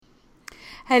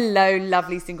Hello,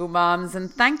 lovely single mums, and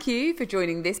thank you for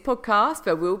joining this podcast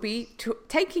where we'll be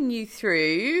taking you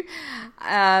through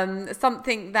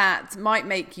something that might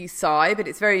make you sigh, but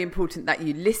it's very important that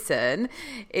you listen.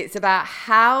 It's about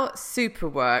how super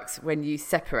works when you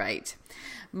separate.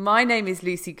 My name is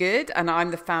Lucy Good, and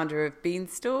I'm the founder of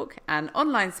Beanstalk, an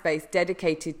online space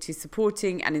dedicated to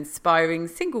supporting and inspiring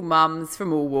single mums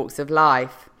from all walks of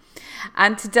life.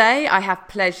 And today I have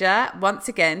pleasure once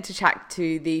again to chat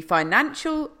to the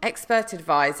financial expert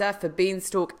advisor for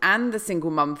Beanstalk and the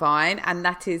Single Mum Vine, and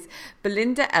that is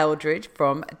Belinda Eldridge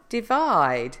from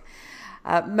Divide.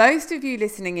 Most of you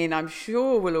listening in, I'm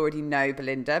sure, will already know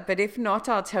Belinda, but if not,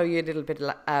 I'll tell you a little bit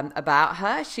about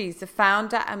her. She's the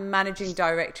founder and managing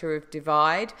director of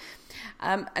Divide.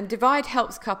 And Divide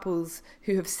helps couples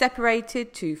who have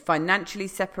separated to financially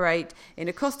separate in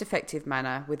a cost-effective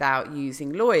manner without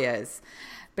using lawyers.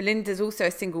 Belinda's also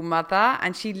a single mother,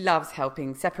 and she loves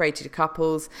helping separated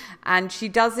couples, and she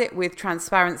does it with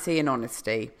transparency and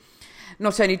honesty.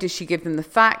 Not only does she give them the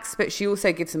facts, but she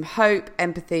also gives them hope,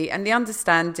 empathy, and the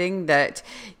understanding that,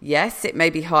 yes, it may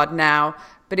be hard now,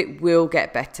 but it will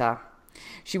get better.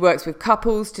 She works with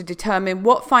couples to determine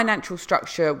what financial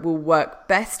structure will work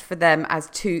best for them as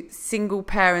two single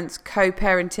parents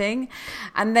co-parenting,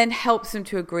 and then helps them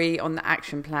to agree on the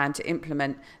action plan to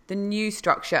implement the new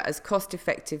structure as cost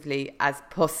effectively as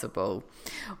possible.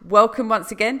 Welcome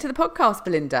once again to the podcast,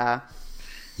 Belinda.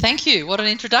 Thank you. What an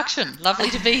introduction. Lovely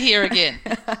to be here again.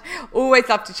 Always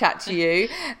love to chat to you.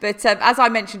 But as I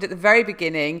mentioned at the very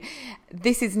beginning,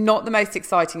 this is not the most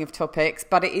exciting of topics,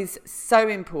 but it is so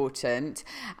important.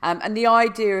 And the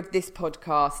idea of this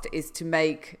podcast is to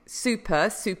make super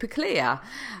clear.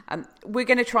 We're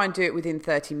going to try and do it within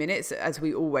 30 minutes, as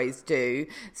we always do.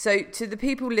 So to the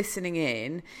people listening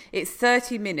in, it's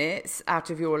 30 minutes out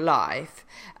of your life.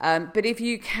 But if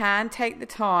you can take the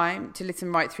time to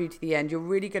listen right through to the end, you're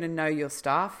really going to know your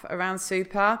stuff around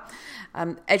super.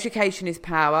 Education is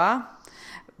power.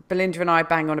 Belinda and I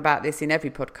bang on about this in every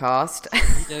podcast.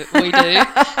 We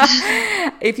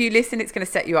do. If you listen, it's going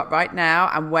to set you up right now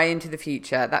and way into the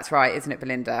future. That's right, isn't it,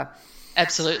 Belinda?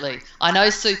 Absolutely. I know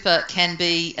super can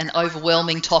be an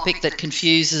overwhelming topic that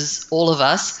confuses all of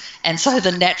us. And so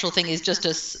the natural thing is just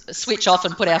to switch off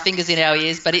and put our fingers in our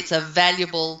ears. But it's a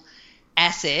valuable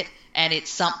asset, and it's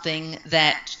something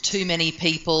that too many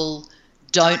people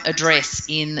don't address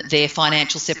in their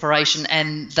financial separation,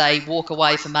 and they walk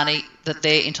away for money that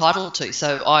they're entitled to.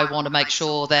 So I want to make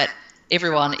sure that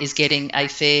everyone is getting a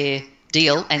fair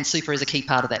deal, and super is a key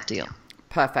part of that deal.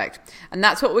 Perfect. And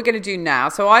that's what we're going to do now.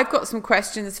 So I've got some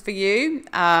questions for you.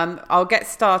 I'll get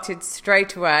started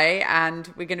straight away, and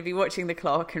we're going to be watching the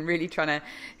clock and really trying to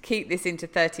keep this into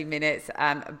 30 minutes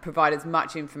and provide as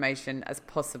much information as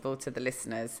possible to the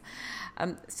listeners.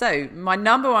 So my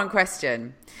number one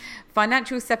question: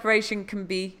 financial separation can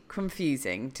be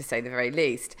confusing, to say the very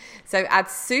least. So add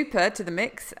super to the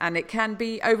mix and it can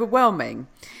be overwhelming.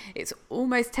 It's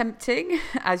almost tempting,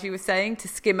 as you were saying, to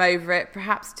skim over it,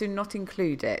 perhaps to not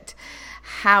include it.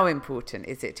 How important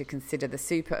is it to consider the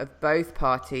super of both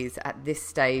parties at this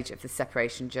stage of the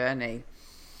separation journey?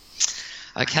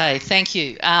 Okay, thank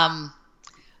you.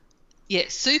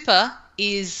 Super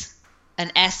is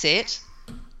an asset.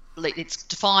 It's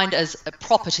defined as a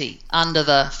property under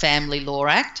the Family Law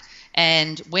Act,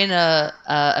 and when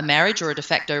a marriage or a de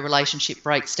facto relationship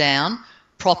breaks down,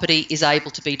 property is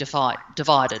able to be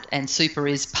divided, and super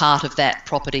is part of that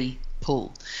property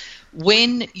pool.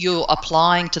 When you're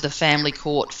applying to the family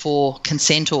court for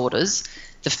consent orders,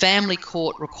 the family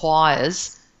court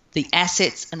requires the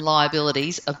assets and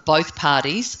liabilities of both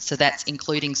parties, so that's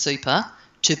including super,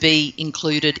 to be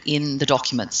included in the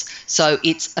documents. So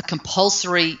it's a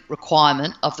compulsory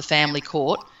requirement of the family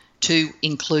court to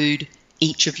include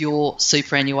each of your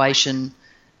superannuation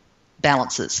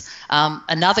balances.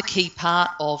 Another key part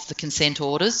of the consent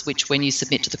orders, which when you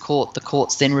submit to the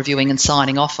court's then reviewing and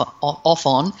signing off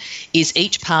on, is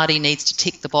each party needs to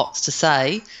tick the box to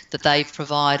say that they've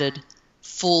provided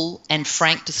full and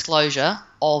frank disclosure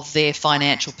of their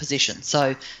financial position.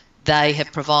 So they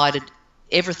have provided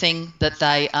everything that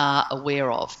they are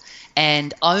aware of.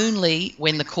 And only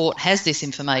when the court has this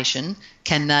information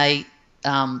can they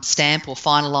stamp or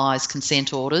finalise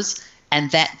consent orders,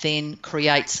 and that then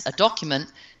creates a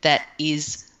document that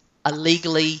is a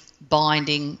legally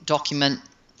binding document,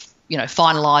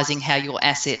 finalising how your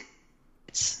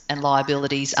assets and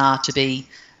liabilities are to be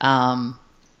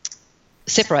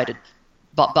separated,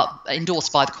 but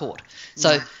endorsed by the court.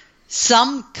 So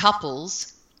some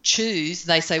couples choose,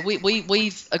 they say,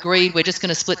 we've agreed we're just going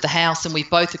to split the house, and we've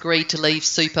both agreed to leave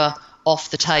super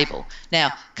off the table.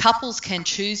 Now, couples can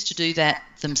choose to do that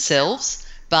themselves,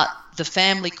 but the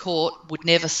family court would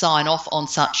never sign off on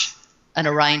such an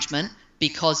arrangement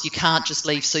because you can't just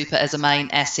leave super as a main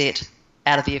asset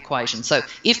out of the equation. So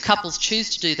if couples choose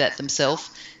to do that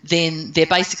themselves, then they're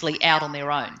basically out on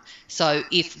their own. So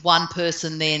if one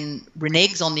person then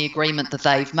reneges on the agreement that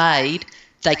they've made,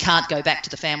 they can't go back to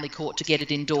the family court to get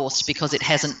it endorsed because it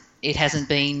hasn't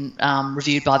been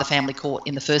reviewed by the family court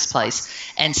in the first place.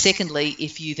 And secondly,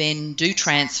 if you then do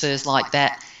transfers like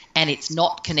that and it's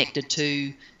not connected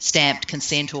to stamped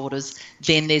consent orders,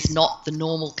 then there's not the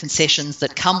normal concessions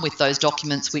that come with those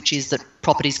documents, which is that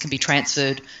properties can be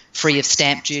transferred free of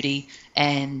stamp duty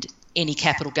and any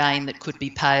capital gain that could be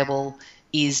payable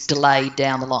is delayed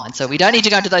down the line. So we don't need to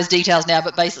go into those details now,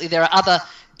 but basically there are other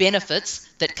benefits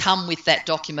that come with that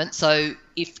document. So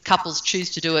if couples choose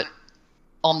to do it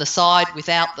on the side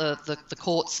without the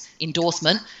court's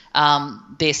endorsement,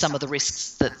 there's some of the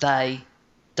risks that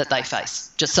they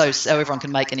face, just so everyone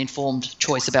can make an informed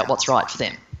choice about what's right for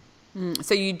them.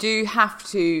 So you do have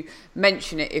to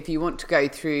mention it if you want to go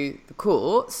through the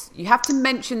courts. You have to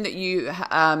mention that you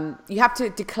have to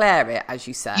declare it, as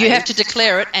you say. You have to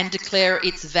declare it and declare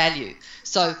its value.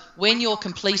 So when you're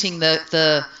completing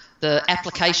the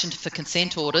application for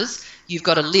consent orders, you've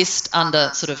got a list under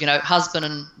sort of, husband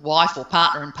and wife or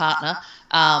partner and partner,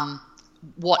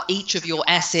 what each of your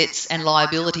assets and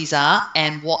liabilities are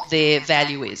and what their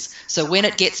value is. So when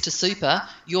it gets to super,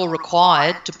 you're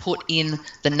required to put in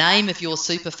the name of your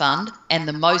super fund and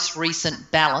the most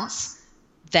recent balance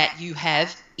that you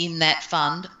have in that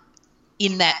fund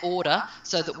in that order,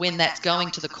 so that when that's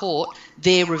going to the court,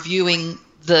 they're reviewing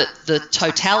the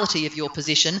totality of your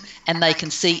position and they can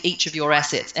see each of your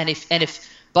assets. And if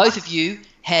both of you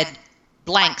had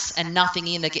blanks and nothing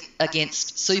in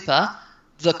against super,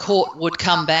 the court would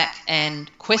come back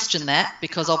and question that,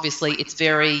 because obviously it's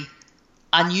very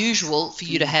unusual for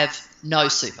you to have no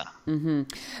super. Mm-hmm.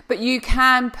 But you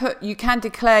can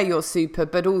declare your super,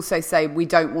 but also say we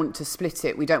don't want to split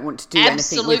it. We don't want to do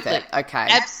anything with it. Okay.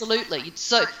 Absolutely.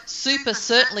 So super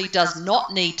certainly does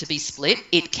not need to be split.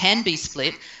 It can be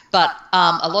split, but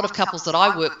a lot of couples that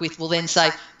I work with will then say,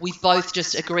 we've both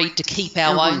just agreed to keep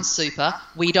our own super.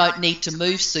 We don't need to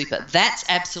move super. That's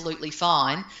absolutely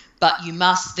fine. But you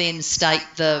must then state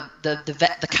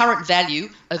the current value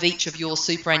of each of your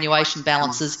superannuation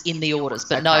balances in the orders.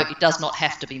 But no, it does not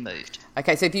have to be moved.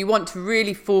 Okay, so if you want to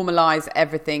really formalise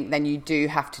everything, then you do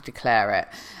have to declare it.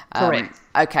 Correct.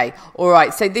 Okay, all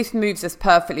right. So this moves us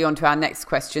perfectly on to our next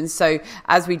question. So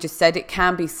as we just said, it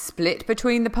can be split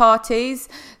between the parties.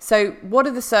 So what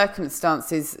are the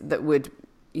circumstances that would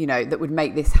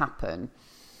make this happen?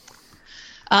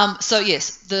 So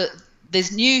yes,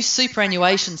 there's new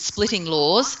superannuation splitting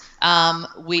laws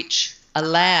which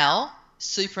allow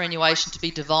superannuation to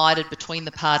be divided between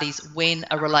the parties when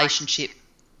a relationship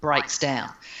breaks down.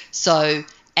 So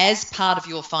as part of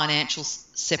your financial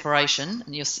separation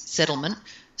and your settlement,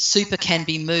 super can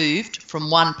be moved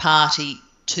from one party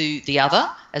to the other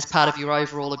as part of your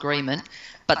overall agreement.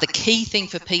 But the key thing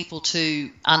for people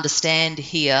to understand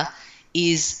here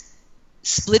is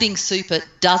splitting super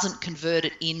doesn't convert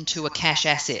it into a cash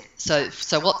asset. So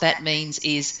what that means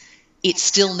is it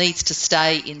still needs to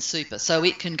stay in super. So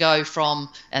it can go from,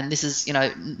 and this is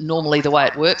normally the way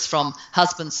it works, from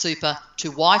husband's super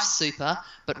to wife's super,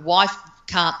 but wife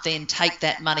can't then take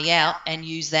that money out and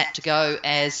use that to go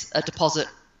as a deposit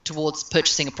towards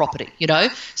purchasing a property,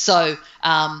 So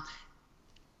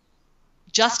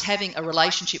just having a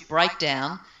relationship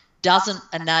breakdown doesn't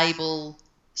enable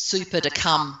super to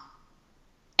come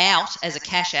out as a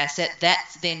cash asset.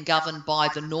 That's then governed by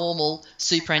the normal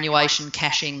superannuation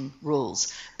cashing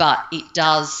rules. But it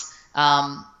does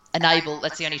enable,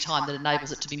 that's the only time that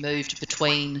enables it to be moved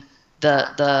between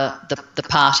the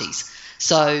parties.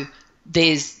 So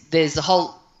there's a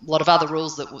whole lot of other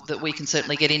rules that we can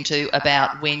certainly get into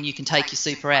about when you can take your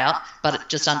super out, but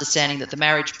just understanding that the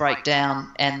marriage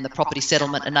breakdown and the property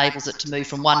settlement enables it to move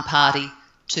from one party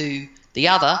to the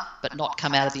other, but not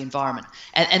come out of the environment.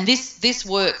 And this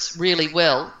works really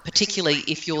well, particularly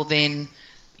if you're then,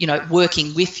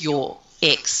 working with your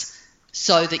ex,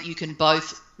 so that you can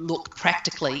both look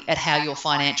practically at how your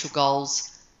financial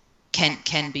goals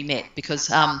can be met.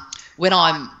 Because when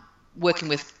I'm working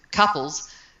with couples,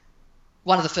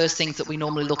 one of the first things that we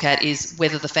normally look at is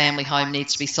whether the family home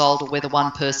needs to be sold or whether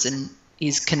one person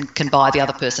can buy the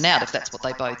other person out, if that's what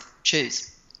they both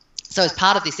choose. So as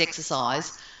part of this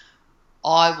exercise,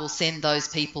 I will send those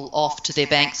people off to their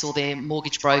banks or their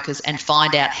mortgage brokers and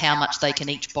find out how much they can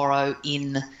each borrow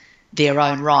in their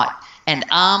own right. And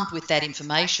armed with that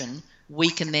information, we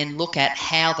can then look at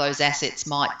how those assets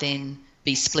might then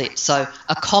be split. So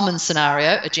a common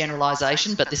scenario, a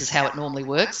generalisation, but this is how it normally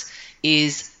works,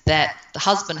 is that the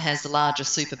husband has the larger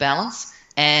super balance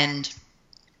and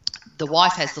the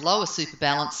wife has the lower super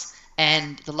balance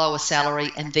and the lower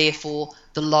salary and therefore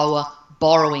the lower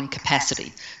borrowing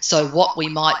capacity. So what we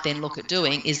might then look at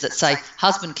doing is that, say,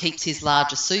 husband keeps his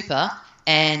larger super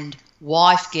and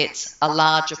wife gets a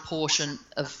larger portion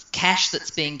of cash that's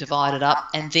being divided up,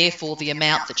 and therefore the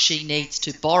amount that she needs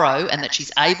to borrow and that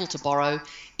she's able to borrow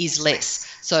is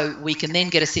less. So we can then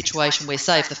get a situation where,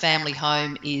 say, if the family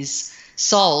home is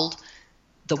sold,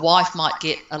 the wife might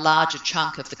get a larger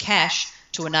chunk of the cash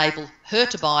to enable her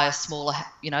to buy a smaller,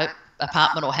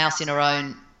 apartment or house in her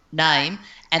own name,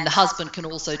 and the husband can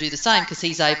also do the same because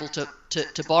he's able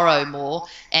to borrow more.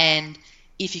 And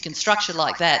if you can structure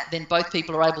like that, then both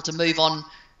people are able to move on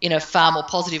in a far more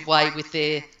positive way with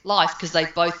their life because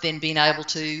they've both then been able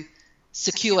to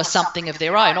secure something of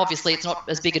their own. Obviously, it's not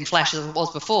as big and flash as it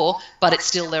was before, but it's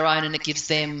still their own and it gives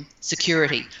them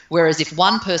security. Whereas if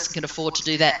one person can afford to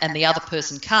do that and the other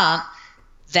person can't,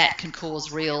 that can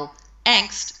cause real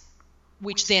angst,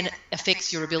 which then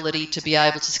affects your ability to be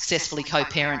able to successfully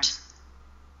co-parent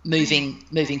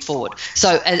moving forward.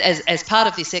 So as part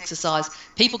of this exercise,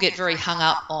 people get very hung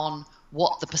up on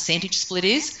what the percentage split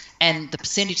is, and the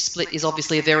percentage split is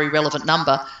obviously a very relevant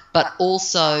number, but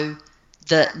also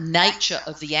the nature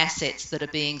of the assets that are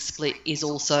being split is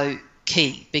also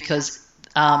key, because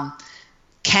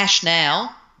cash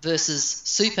now versus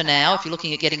super now, if you're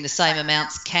looking at getting the same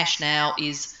amounts, cash now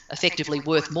is effectively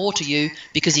worth more to you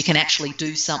because you can actually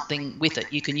do something with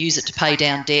it. You can use it to pay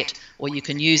down debt, or you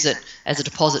can use it as a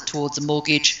deposit towards a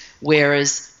mortgage,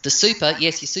 whereas the super,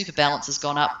 yes, your super balance has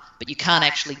gone up, but you can't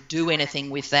actually do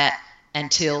anything with that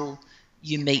until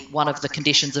you meet one of the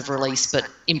conditions of release. But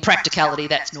in practicality,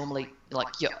 that's normally like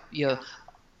you're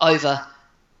over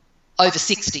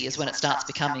 60 is when it starts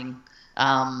becoming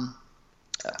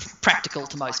practical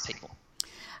to most people.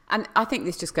 And I think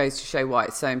this just goes to show why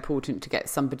it's so important to get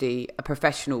somebody, a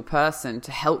professional person,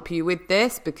 to help you with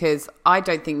this, because I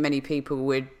don't think many people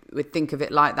would think of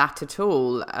it like that at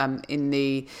all, in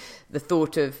the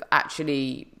thought of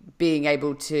actually being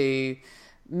able to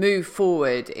move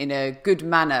forward in a good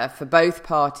manner for both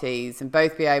parties and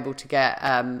both be able to get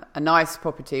a nice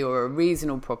property or a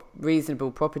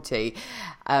reasonable property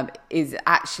is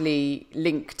actually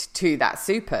linked to that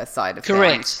super side of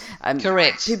things.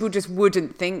 Correct. People just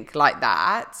wouldn't think like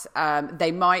that.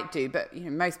 They might do, but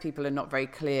most people are not very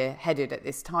clear-headed at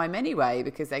this time anyway,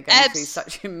 because they're going through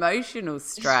such emotional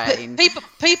strain.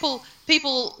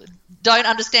 People don't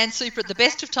understand super at the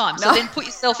best of times. So then put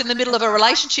yourself in the middle of a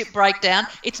relationship breakdown.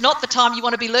 It's not the time you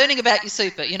want to be learning about your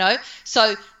super,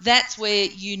 So that's where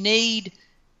you need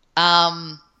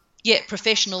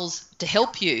professionals to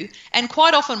help you. And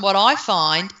quite often what I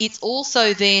find, it's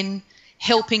also then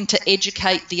helping to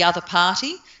educate the other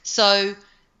party. So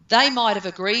they might have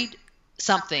agreed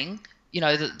something,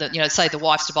 say the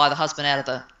wife's to buy the husband out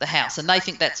of the house, and they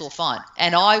think that's all fine.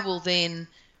 And I will then,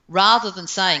 rather than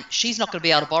saying she's not going to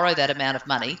be able to borrow that amount of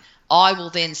money, I will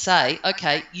then say,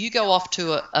 okay, you go off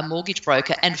to a mortgage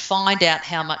broker and find out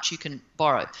how much you can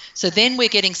borrow. So then we're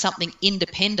getting something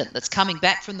independent that's coming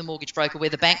back from the mortgage broker, where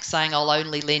the bank's saying, I'll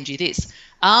only lend you this.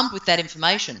 Armed with that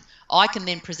information, I can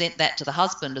then present that to the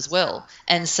husband as well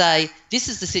and say, this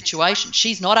is the situation.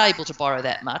 She's not able to borrow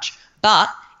that much, but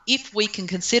if we can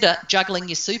consider juggling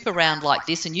your super around like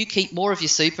this and you keep more of your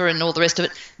super and all the rest of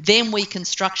it, then we can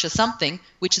structure something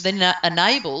which then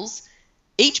enables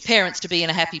each parents to be in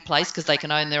a happy place because they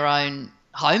can own their own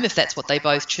home if that's what they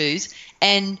both choose,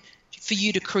 and for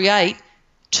you to create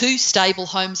two stable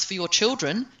homes for your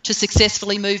children to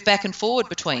successfully move back and forward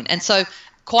between. And so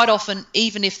quite often,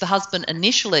 even if the husband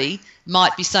initially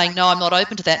might be saying, no, I'm not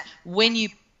open to that, when you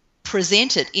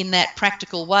present it in that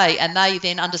practical way and they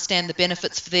then understand the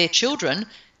benefits for their children,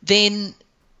 then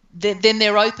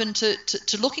they're open to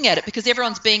looking at it, because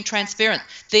everyone's being transparent.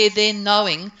 They're then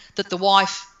knowing that the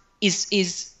wife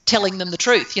is telling them the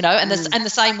truth, and the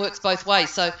same works both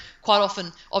ways. So quite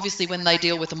often, obviously, when they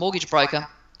deal with a mortgage broker,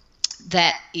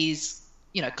 that is,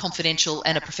 confidential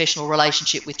and a professional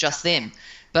relationship with just them.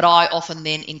 But I often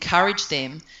then encourage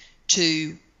them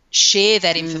to share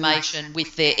that information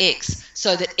with their ex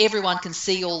so that everyone can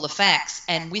see all the facts.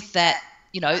 And with that,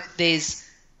 there's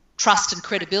trust and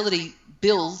credibility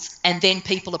builds, and then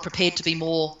people are prepared to be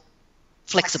more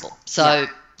flexible. So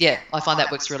yeah, I find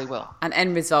that works really well. And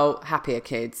end result, happier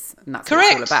kids, and that's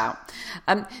Correct. what it's all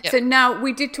about. So now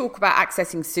we did talk about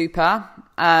accessing super,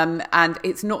 and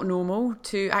it's not normal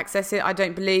to access it, I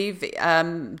don't believe,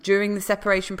 during the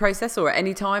separation process or at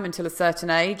any time until a certain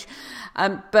age.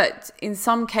 But in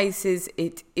some cases,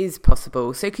 it is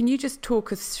possible. So can you just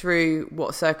talk us through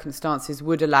what circumstances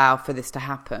would allow for this to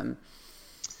happen?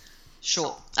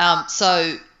 Sure.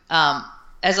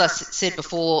 As I said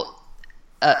before,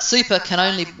 super can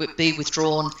only be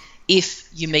withdrawn if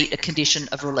you meet a condition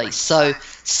of release. So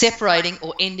separating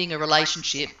or ending a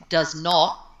relationship does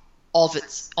not,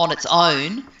 on its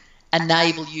own,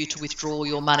 enable you to withdraw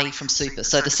your money from super.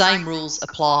 So the same rules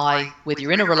apply whether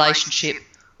you're in a relationship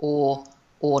or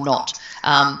not.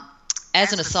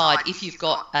 As an aside, if you've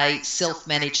got a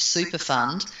self-managed super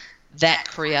fund, that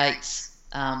creates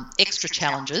extra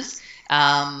challenges.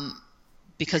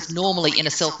 Because normally in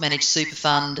a self-managed super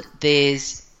fund,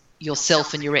 there's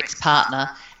yourself and your ex-partner,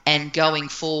 and going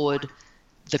forward,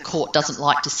 the court doesn't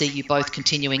like to see you both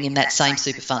continuing in that same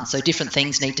super fund. So different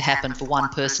things need to happen for one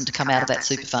person to come out of that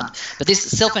super fund. But this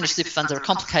self-managed super funds are a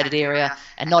complicated area,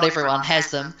 and not everyone has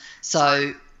them.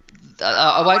 So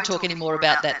I won't talk any more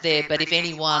about that there, but if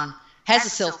anyone has a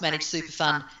self-managed super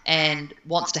fund and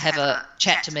wants to have a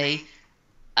chat to me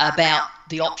about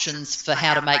the options for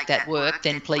how to make that work,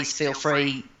 then please feel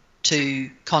free to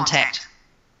contact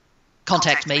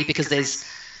me, because there's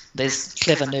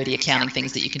clever, nerdy accounting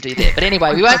things that you can do there. But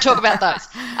anyway, we won't talk about those.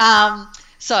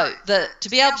 To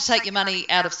be able to take your money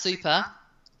out of super,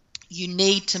 you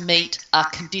need to meet a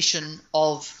condition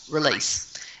of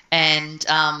release. And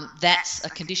that's a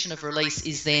condition of release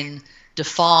is then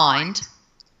defined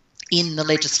in the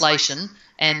legislation,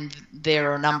 and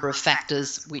there are a number of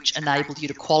factors which enable you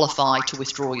to qualify to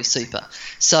withdraw your super.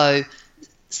 So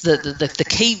the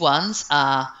key ones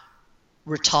are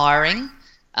retiring,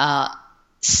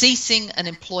 ceasing an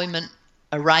employment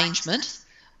arrangement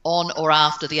on or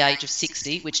after the age of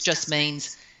 60, which just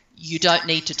means you don't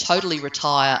need to totally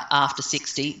retire after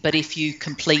 60, but if you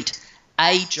complete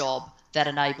a job that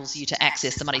enables you to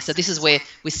access the money. So this is where,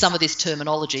 with some of this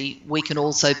terminology, we can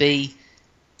also be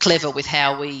clever with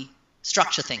how we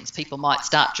structure things. People might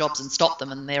start jobs and stop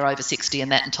them, and they're over 60,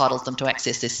 and that entitles them to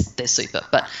access their super.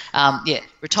 But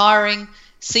retiring,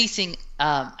 ceasing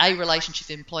a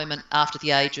relationship employment after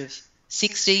the age of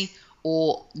 60,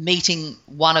 or meeting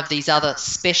one of these other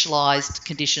specialised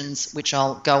conditions, which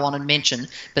I'll go on and mention.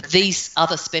 But these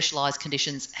other specialised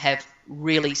conditions have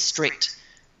really strict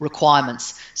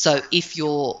requirements. So if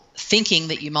you're thinking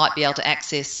that you might be able to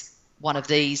access one of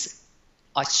these,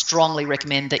 I strongly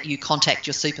recommend that you contact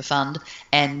your super fund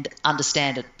and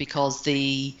understand it, because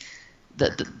the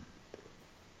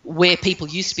where people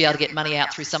used to be able to get money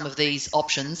out through some of these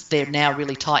options, they're now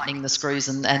really tightening the screws,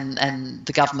 and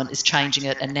the government is changing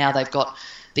it, and now they've got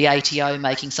the ATO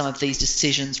making some of these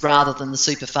decisions rather than the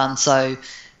super fund. So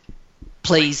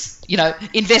please,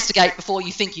 investigate before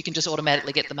you think you can just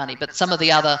automatically get the money. But some of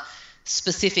the other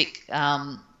specific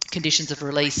conditions of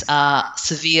release are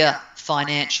severe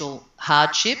financial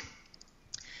hardship,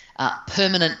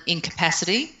 permanent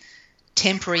incapacity,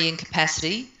 temporary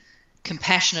incapacity,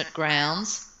 compassionate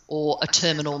grounds, or a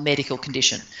terminal medical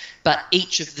condition. But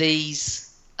each of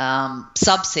these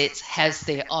subsets has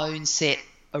their own set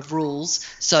of rules.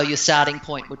 So your starting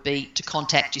point would be to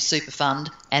contact your super fund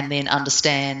and then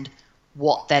understand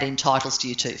what that entitles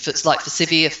you to. For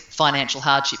severe financial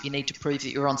hardship, you need to prove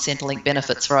that you're on Centrelink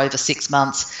benefits for over 6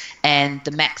 months, and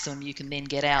the maximum you can then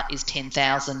get out is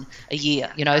 $10,000 a year.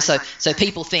 So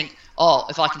people think,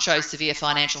 if I can show severe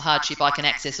financial hardship, I can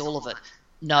access all of it.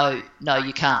 No,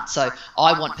 you can't. So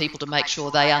I want people to make sure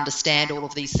they understand all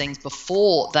of these things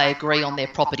before they agree on their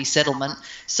property settlement,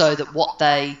 so that what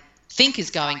they think is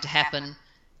going to happen,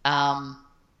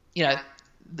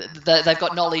 they've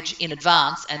got knowledge in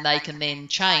advance, and they can then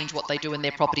change what they do in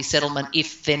their property settlement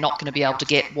if they're not going to be able to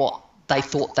get what they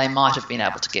thought they might have been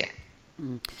able to get.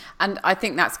 And I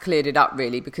think that's cleared it up,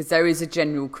 really, because there is a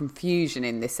general confusion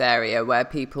in this area where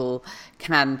people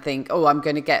can think, I'm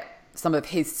going to get some of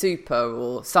his super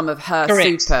or some of her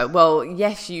Correct. super. Well,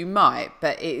 yes, you might,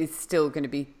 but it is still going to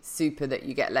be super that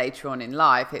you get later on in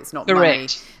life. It's not Correct. money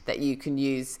that you can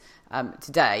use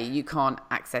today. You can't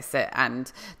access it.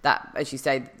 And that, as you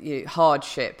say,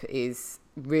 hardship is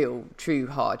real, true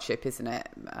hardship, isn't it?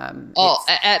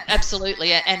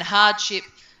 Absolutely. And hardship,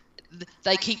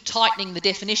 they keep tightening the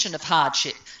definition of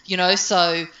hardship,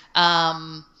 so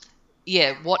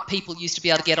what people used to be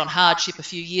able to get on hardship a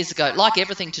few years ago, like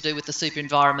everything to do with the super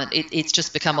environment, it's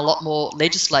just become a lot more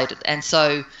legislated. And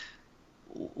so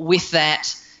with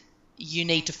that, you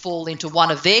need to fall into one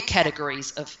of their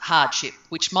categories of hardship,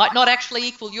 which might not actually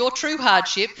equal your true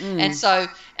hardship. And so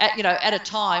at a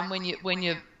time when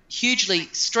you're hugely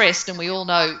stressed, and we all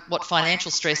know what financial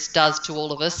stress does to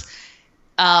all of us,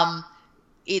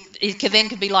 it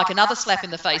can be like another slap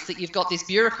in the face that you've got this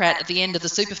bureaucrat at the end of the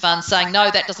super fund saying, no,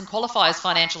 that doesn't qualify as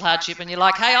financial hardship. And you're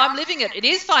like, hey, I'm living it. It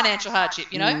is financial hardship,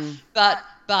 you know. But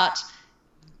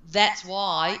that's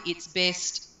why it's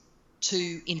best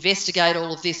to investigate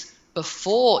all of this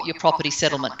before your property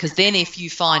settlement, because then if you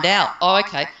find out, oh,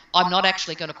 okay, I'm not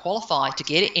actually going to qualify to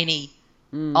get any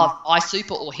of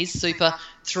iSuper or his super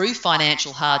through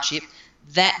financial hardship,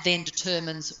 that then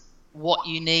determines what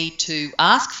you need to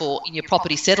ask for in your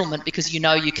property settlement, because you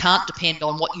know you can't depend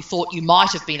on what you thought you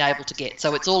might have been able to get.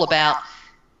 So it's all about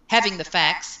having the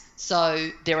facts so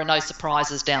there are no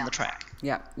surprises down the track.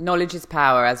 Yeah, knowledge is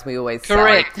power, as we always say.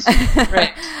 Correct.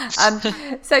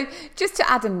 So just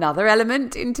to add another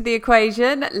element into the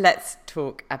equation, let's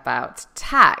talk about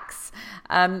tax.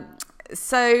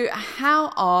 So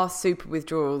how are super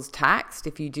withdrawals taxed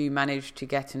if you do manage to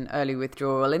get an early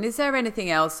withdrawal? And is there anything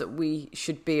else that we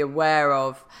should be aware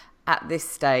of at this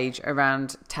stage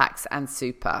around tax and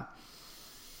super?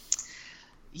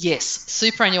 Yes,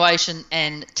 superannuation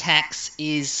and tax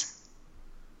is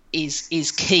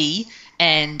key,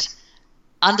 and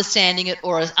understanding it,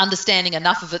 or understanding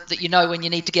enough of it that you know when you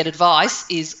need to get advice,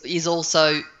 is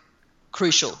also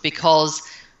crucial, because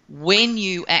when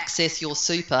you access your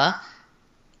super,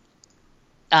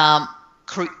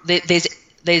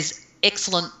 there's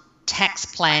excellent tax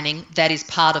planning that is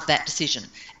part of that decision.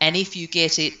 And if you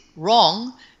get it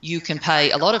wrong, you can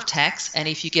pay a lot of tax, and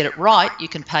if you get it right, you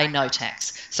can pay no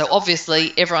tax. So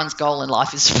obviously everyone's goal in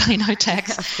life is to pay no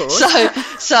tax. Of course.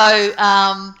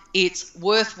 So it's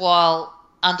worthwhile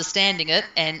understanding it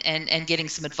and getting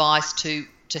some advice to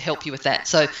help you with that.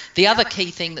 So the other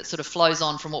key thing that sort of flows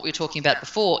on from what we were talking about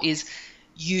before is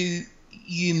you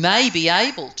may be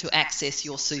able to access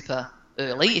your super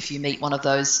early if you meet one of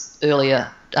those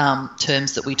earlier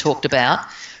terms that we talked about,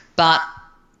 but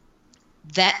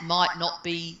that might not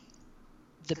be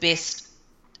the best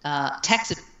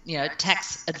tax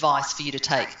advice for you to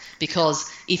take, because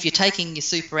if you're taking your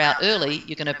super out early,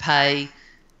 you're going to pay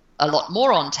a lot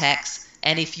more on tax,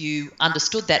 and if you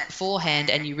understood that beforehand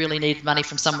and you really needed money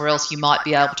from somewhere else, you might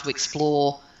be able to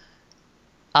explore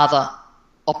other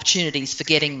opportunities for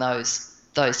getting those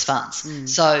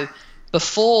funds. So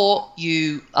before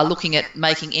you are looking at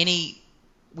making any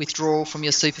withdrawal from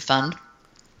your super fund,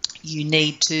 you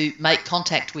need to make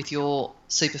contact with your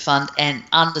super fund and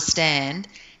understand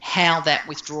how that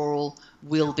withdrawal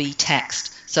will be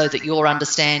taxed, so that you're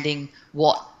understanding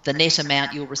what the net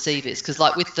amount you'll receive is. Because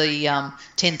like with the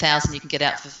 10,000 you can get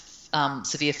out for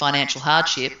severe financial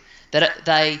hardship, that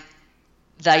they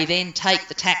then take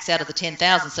the tax out of the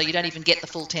 10,000, so you don't even get the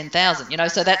full 10,000. You know,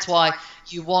 so that's why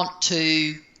you want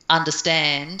to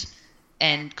understand,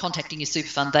 and contacting your super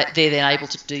fund, they're then able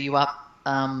to do you up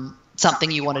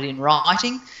something you wanted in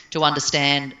writing to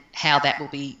understand how that will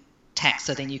be taxed,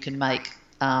 so then you can make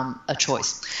a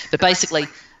choice. But basically,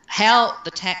 how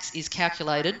the tax is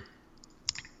calculated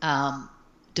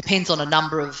depends on a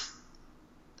number of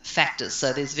factors.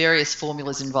 So there's various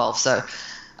formulas involved. So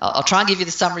I'll try and give you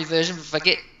the summary version. If I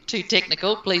get too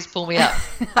technical, please pull me up.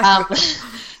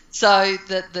 So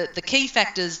the key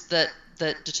factors that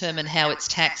determine how it's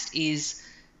taxed is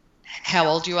how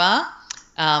old you are,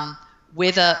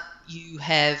 whether you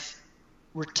have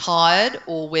retired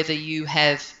or whether you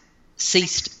have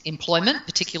ceased employment,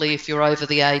 particularly if you're over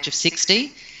the age of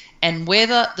 60, and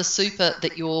whether the super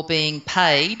that you're being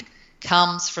paid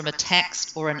comes from a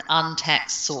taxed or an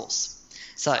untaxed source.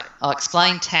 So I'll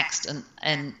explain taxed and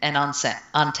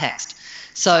untaxed.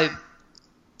 So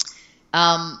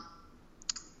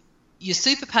your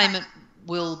super payment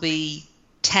will be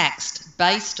taxed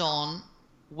based on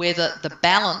whether the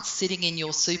balance sitting in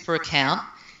your super account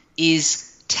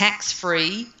is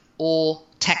tax-free or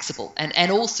taxable.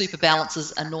 And all super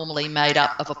balances are normally made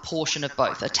up of a portion of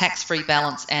both, a tax-free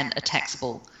balance and a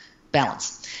taxable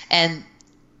balance. And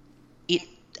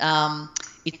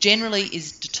it generally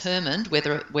is determined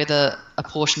whether a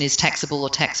portion is taxable or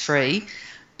tax-free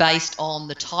based on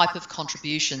the type of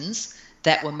contributions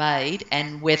that were made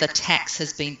and whether tax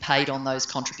has been paid on those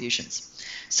contributions.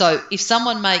 So if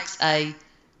someone makes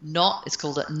it's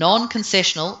called a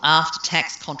non-concessional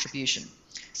after-tax contribution.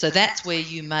 So that's where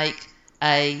you make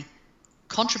a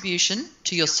contribution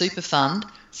to your super fund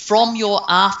from your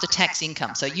after-tax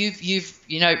income. So you've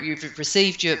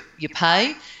received your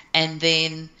pay, and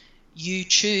then you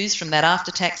choose from that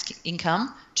after-tax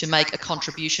income to make a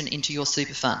contribution into your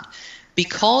super fund.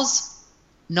 Because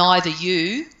neither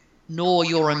you nor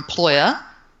your employer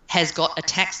has got a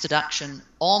tax deduction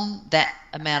on that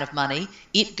amount of money,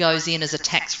 it goes in as a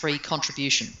tax-free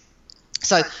contribution.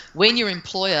 So when your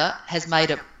employer has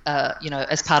made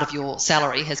as part of your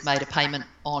salary, has made a payment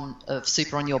of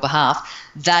super on your behalf,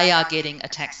 they are getting a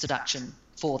tax deduction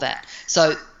for that.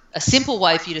 So a simple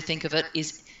way for you to think of it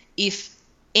is, if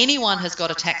anyone has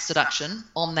got a tax deduction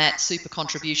on that super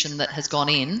contribution that has gone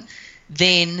in,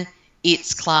 then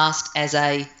it's classed as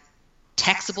a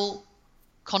taxable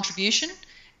contribution.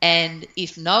 And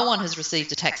if no one has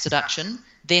received a tax deduction,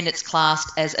 then it's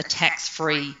classed as a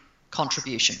tax-free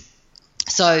contribution.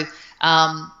 So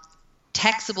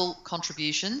taxable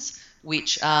contributions,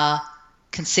 which are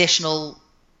concessional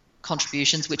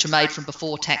contributions, which are made from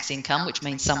before tax income, which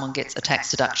means someone gets a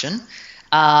tax deduction,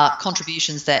 are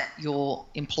contributions that your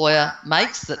employer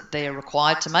makes that they're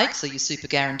required to make, so your super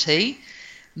guarantee,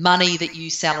 money that you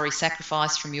salary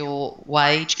sacrifice from your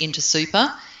wage into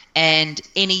super, and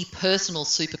any personal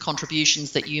super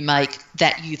contributions that you make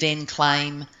that you then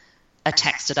claim a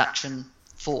tax deduction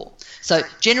for. So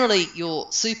generally your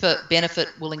super benefit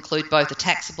will include both a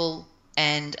taxable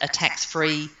and a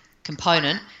tax-free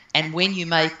component, and when you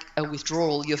make a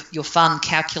withdrawal, your fund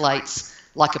calculates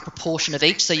like a proportion of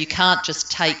each. So you can't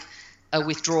just take a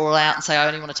withdrawal out and say, I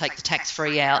only want to take the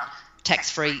tax-free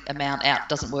amount out. It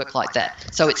doesn't work like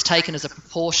that. So it's taken as a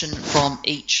proportion from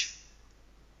each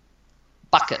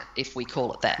bucket, if we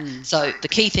call it that. So the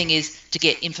key thing is to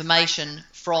get information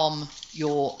from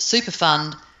your super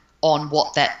fund on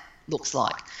what that looks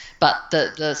like. But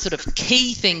the sort of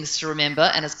key things to remember,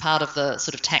 and as part of the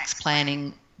sort of tax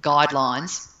planning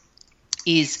guidelines,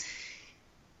 is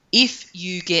if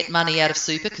you get money out of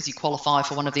super because you qualify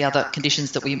for one of the other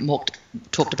conditions that we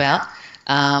talked about,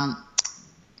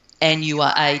 and you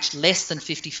are aged less than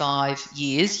 55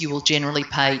 years, you will generally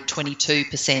pay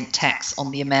 22% tax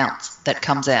on the amount that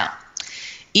comes out.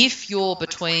 If you're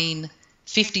between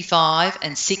 55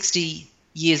 and 60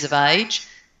 years of age,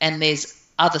 and there's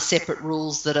other separate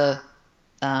rules that are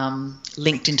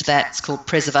linked into that, it's called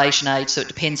preservation age, so it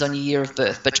depends on your year of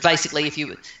birth. But basically, if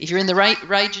you're in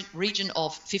the region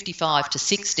of 55 to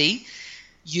 60,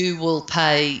 you will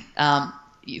pay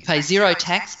zero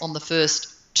tax on the first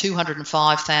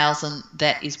 205,000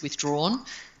 that is withdrawn,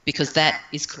 because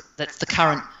that's the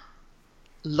current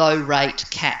low rate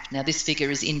cap. Now this figure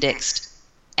is indexed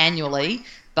annually,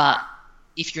 but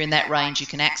if you're in that range you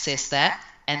can access that,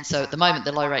 and so at the moment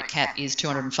the low rate cap is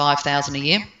 205,000 a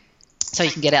year, so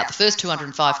you can get out the first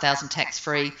 205,000 tax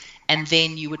free, and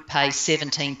then you would pay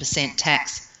 17%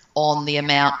 tax on the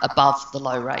amount above the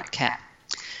low rate cap.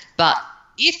 But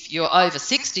if you're over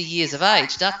 60 years of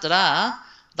age,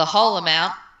 the whole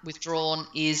amount withdrawn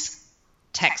is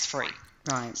tax-free.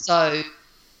 Right. So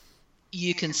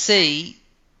you can see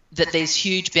that there's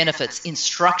huge benefits in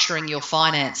structuring your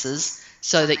finances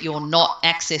so that you're not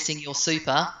accessing your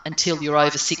super until you're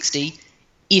over 60,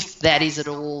 if that is at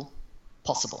all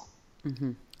possible.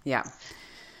 Mm-hmm. Yeah.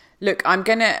 Look, I'm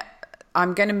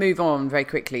gonna move on very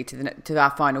quickly to our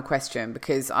final question,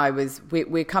 because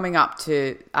we're coming up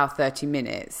to our 30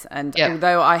 minutes, and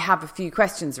although I have a few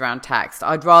questions around tax,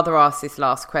 I'd rather ask this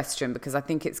last question because I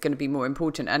think it's going to be more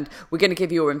important, and we're going to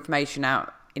give your information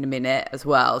out in a minute as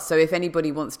well. So if anybody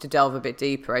wants to delve a bit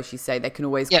deeper, as you say, they can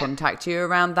always contact you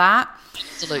around that.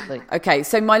 Absolutely. Okay,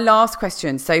 so my last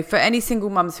question. So for any single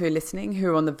mums who are listening, who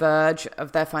are on the verge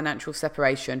of their financial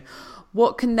separation,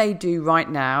 what can they do right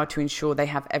now to ensure they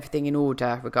have everything in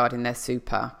order regarding their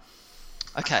super?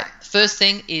 Okay, first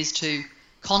thing is to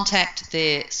contact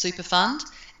their super fund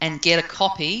and get a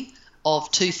copy of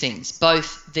two things,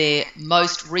 both their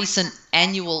most recent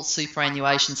annual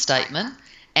superannuation statement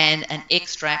and an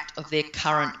extract of their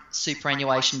current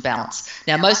superannuation balance.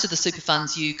 Now, most of the super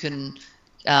funds you can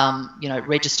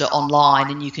register online,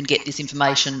 and you can get this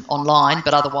information online,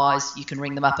 but otherwise you can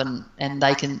ring them up and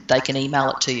they can email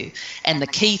it to you. And the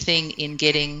key thing in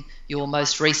getting your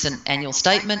most recent annual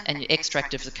statement and your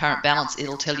extract of the current balance,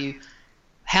 it'll tell you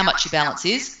how much your balance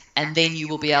is, and then you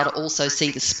will be able to also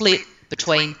see the split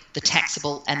between the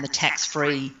taxable and the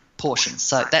tax-free portions.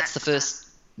 So that's the first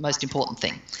most important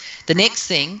thing. The next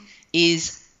thing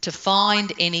is to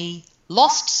find any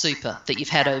lost super that you've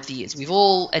had over the years. We've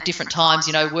all at different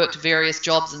times, worked various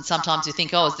jobs, and sometimes you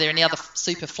think, is there any other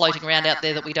super floating around out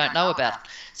there that we don't know about?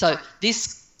 So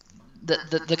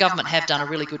the government have done a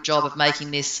really good job of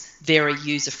making this very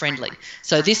user-friendly.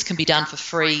 So this can be done for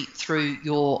free through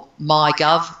your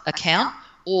MyGov account,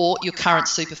 or your current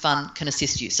super fund can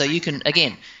assist you. So you can,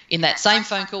 again, in that same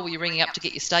phone call where you're ringing up to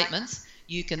get your statements,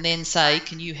 you can then say,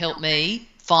 can you help me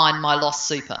find my lost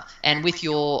super? And with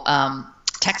your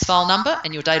tax file number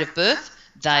and your date of birth,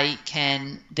 they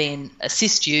can then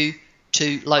assist you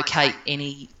to locate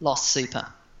any lost super.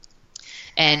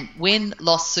 And when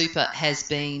lost super has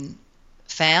been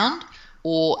found,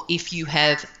 or if you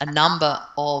have a number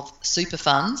of super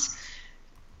funds,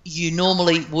 you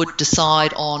normally would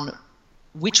decide on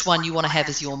which one you want to have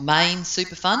as your main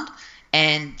super fund,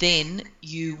 and then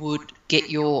you would get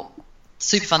your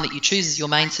super fund that you choose as your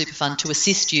main super fund to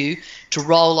assist you to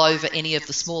roll over any of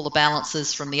the smaller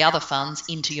balances from the other funds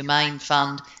into your main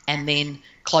fund and then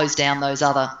close down those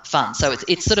other funds. So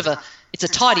it's sort of a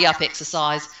tidy up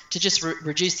exercise to just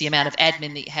reduce the amount of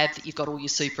admin that you have, that you've got all your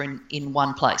super in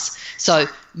one place. So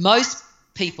most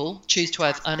people choose to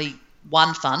have only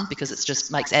one fund because it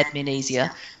just makes admin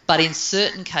easier, but in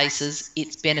certain cases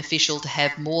it's beneficial to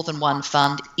have more than one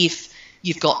fund if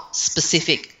you've got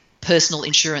specific personal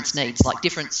insurance needs. Like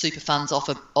different super funds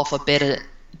offer better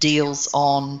deals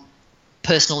on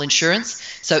personal insurance.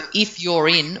 So if you're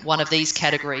in one of these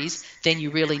categories, then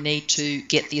you really need to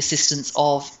get the assistance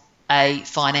of a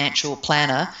financial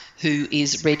planner who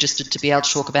is registered to be able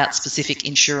to talk about specific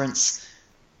insurance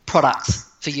products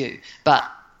for you. But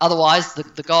otherwise,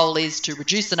 the goal is to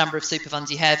reduce the number of super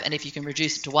funds you have, and if you can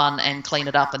reduce it to one and clean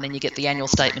it up and then you get the annual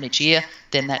statement each year,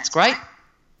 then that's great.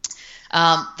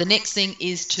 The next thing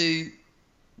is to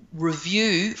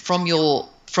review from your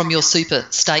super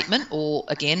statement, or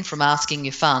again from asking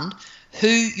your fund, who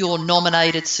your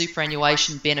nominated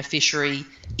superannuation beneficiary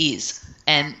is.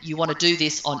 And you want to do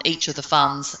this on each of the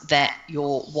funds that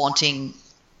you're wanting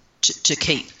to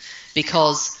keep,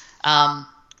 because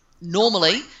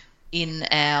normally in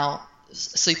our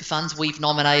super funds we've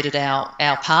nominated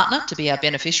our partner to be our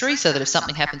beneficiary, so that if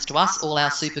something happens to us, all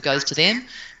our super goes to them.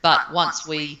 But once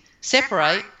we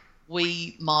separate,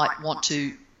 we might want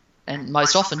to, and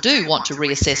most often do want to,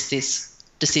 reassess this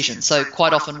decision. So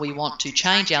quite often we want to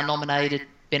change our nominated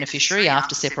beneficiary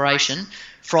after separation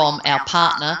from our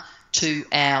partner to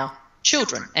our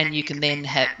children, and you can then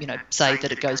have, say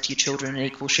that it goes to your children in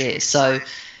equal shares. So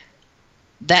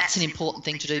that's an important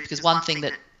thing to do, because one thing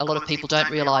that a lot of people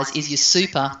don't realise is your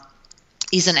super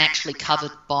isn't actually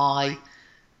covered by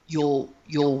your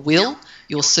will.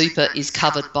 Your super is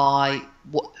covered by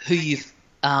who you've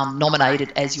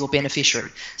nominated as your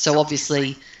beneficiary. So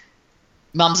obviously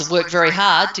mums have worked very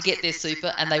hard to get their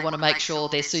super, and they want to make sure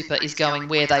their super is going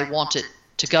where they want it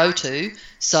to go to.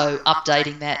 So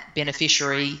updating that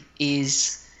beneficiary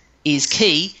is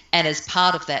key, and as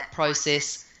part of that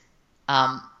process,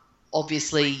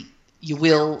 obviously your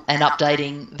will and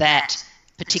updating that,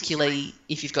 particularly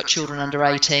if you've got children under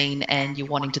 18 and you're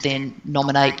wanting to then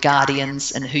nominate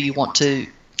guardians and who you want to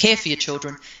care for your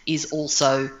children, is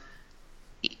also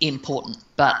important.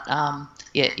 But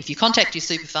if you contact your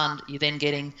super fund, you're then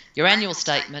getting your annual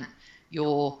statement,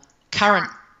 your current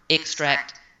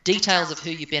extract, details of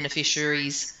who your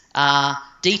beneficiaries are,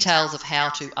 details of how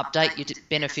to update your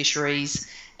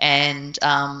beneficiaries, and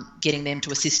getting them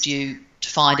to assist you to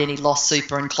find any lost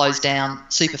super and close down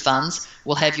super funds.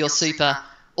 Will have your super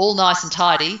all nice and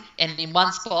tidy and in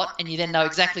one spot, and you then know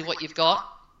exactly what you've got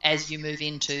as you move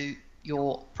into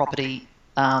your property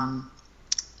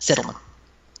settlement.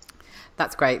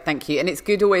 That's great, thank you. And it's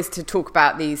good always to talk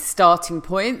about these starting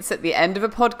points at the end of a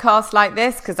podcast like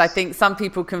this, because I think some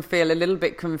people can feel a little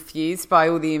bit confused by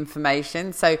all the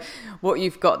information. So what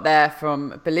you've got there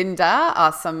from Belinda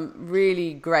are some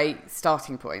really great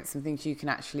starting points, some things you can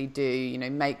actually do,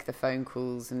 make the phone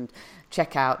calls and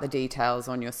check out the details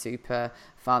on your super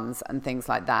funds and things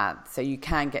like that. So you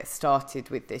can get started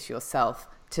with this yourself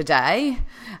today,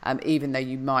 even though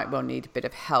you might well need a bit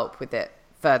of help with it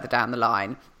further down the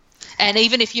line. And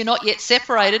even if you're not yet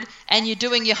separated and you're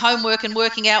doing your homework and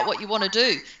working out what you want to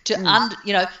do,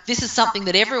 this is something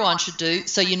that everyone should do,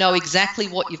 so you know exactly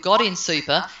what you've got in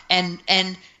super. And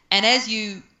as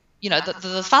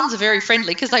the funds are very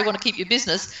friendly because they want to keep your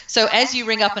business. So as you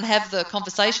ring up and have the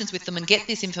conversations with them and get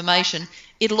this information,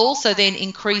 it'll also then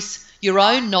increase your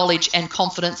own knowledge and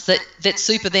confidence that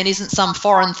super then isn't some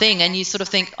foreign thing, and you sort of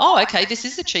think, oh, okay, this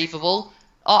is achievable.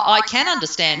 I can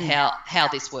understand how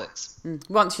this works.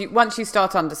 Once you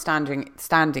start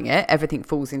understanding it, everything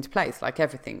falls into place, like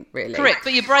everything really. Correct,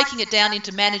 but you're breaking it down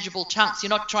into manageable chunks.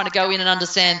 You're not trying to go in and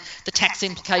understand the tax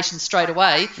implications straight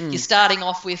away. You're starting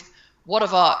off with what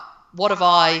have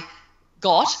I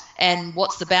got and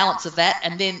what's the balance of that,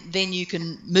 and then you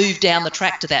can move down the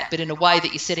track to that, but in a way that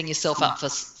you're setting yourself up for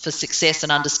success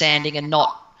and understanding, and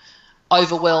not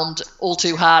overwhelmed, all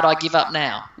too hard, I give up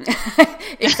now.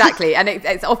 Exactly. And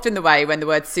it's often the way when the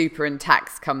word super and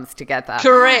tax comes together.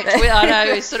 Correct. I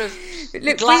know, it's sort of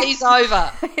glaze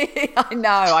over.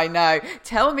 I know.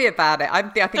 Tell me about it. I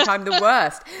think I'm the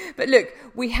worst. But look,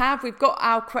 we've got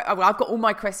I've got all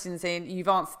my questions in. You've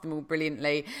answered them all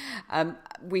brilliantly.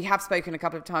 We have spoken a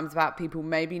couple of times about people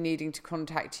maybe needing to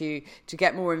contact you to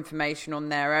get more information on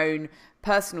their own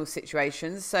personal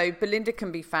situations. So Belinda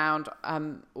can be found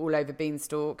all over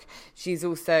Beanstalk. She's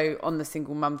also on the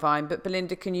Single Mum Vine. But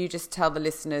Belinda, can you just tell the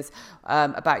listeners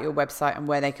about your website and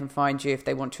where they can find you if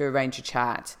they want to arrange a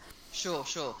chat? Sure.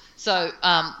 So we've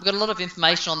got a lot of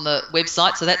information on the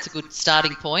website, so that's a good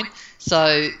starting point.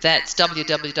 So that's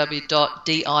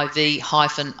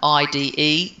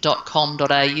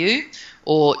www.div-ide.com.au,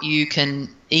 or you can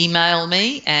email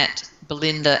me at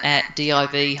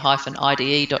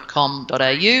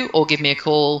belinda@div-ide.com.au, or give me a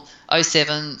call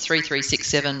 07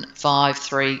 3367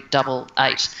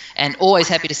 5388. And always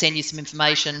happy to send you some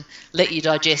information, let you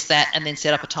digest that, and then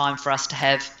set up a time for us to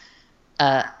have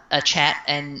a chat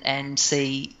and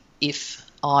see if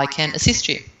I can assist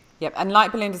you. Yep, and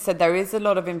like Belinda said, there is a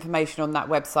lot of information on that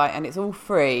website, and it's all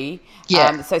free.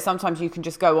 Yeah. So sometimes you can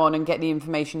just go on and get the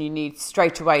information you need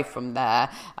straight away from there,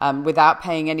 without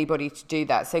paying anybody to do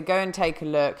that. So go and take a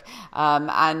look.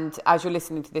 And as you're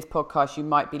listening to this podcast, you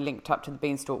might be linked up to the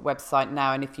Beanstalk website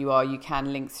now. And if you are, you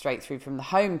can link straight through from the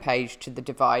home page to the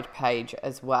Divide page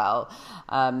as well.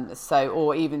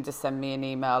 Or even just send me an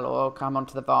email or come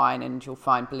onto the Vine and you'll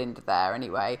find Belinda there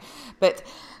anyway. But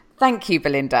thank you,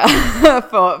 Belinda,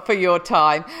 for your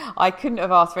time. I couldn't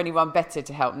have asked for anyone better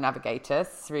to help navigate us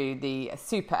through the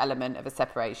super element of a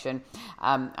separation.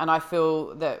 And I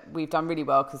feel that we've done really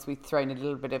well because we've thrown a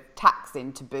little bit of tax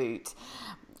in to boot.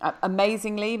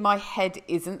 Amazingly, my head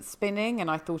isn't spinning,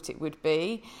 and I thought it would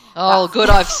be. Oh, good.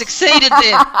 I've succeeded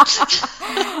then.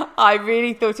 I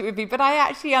really thought it would be, but I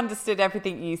actually understood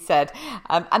everything you said.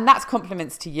 And that's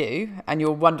compliments to you and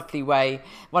your wonderful way,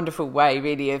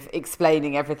 really, of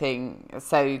explaining everything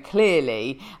so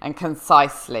clearly and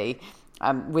concisely.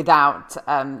 Without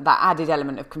that added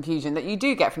element of confusion that you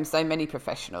do get from so many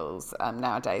professionals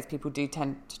nowadays. People do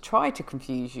tend to try to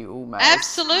confuse you almost.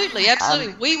 Absolutely.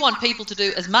 We want people to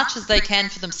do as much as they can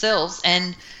for themselves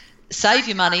and save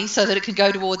your money so that it can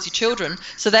go towards your children.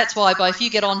 So that's why if you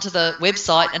get onto the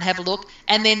website and have a look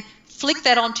and then flick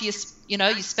that onto your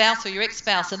spouse or your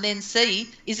ex-spouse and then see,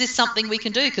 is this something we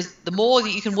can do? Because the more that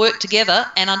you can work together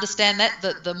and understand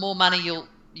that, the more money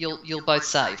you'll both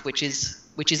save, which is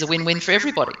a win-win for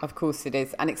everybody. Of course it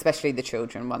is, and especially the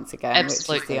children, once again,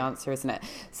 Absolutely. Which is the answer, isn't it?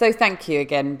 So thank you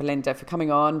again, Belinda, for coming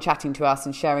on, chatting to us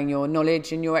and sharing your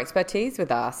knowledge and your expertise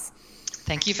with us.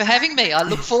 Thank you for having me. I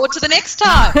look forward to the next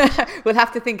time. We'll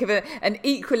have to think of an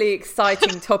equally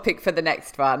exciting topic for the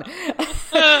next one.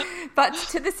 But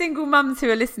to the single mums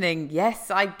who are listening, yes,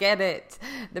 I get it.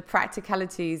 The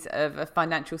practicalities of a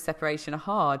financial separation are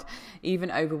hard,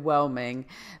 even overwhelming,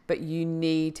 but you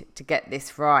need to get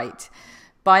this right.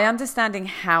 By understanding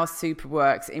how super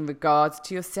works in regards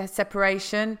to your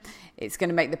separation, it's going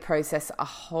to make the process a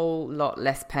whole lot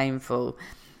less painful.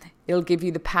 It'll give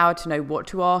you the power to know what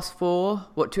to ask for,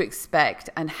 what to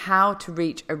expect, and how to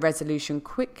reach a resolution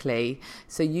quickly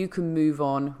so you can move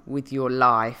on with your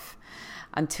life.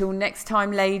 Until next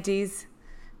time, ladies,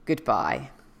 goodbye.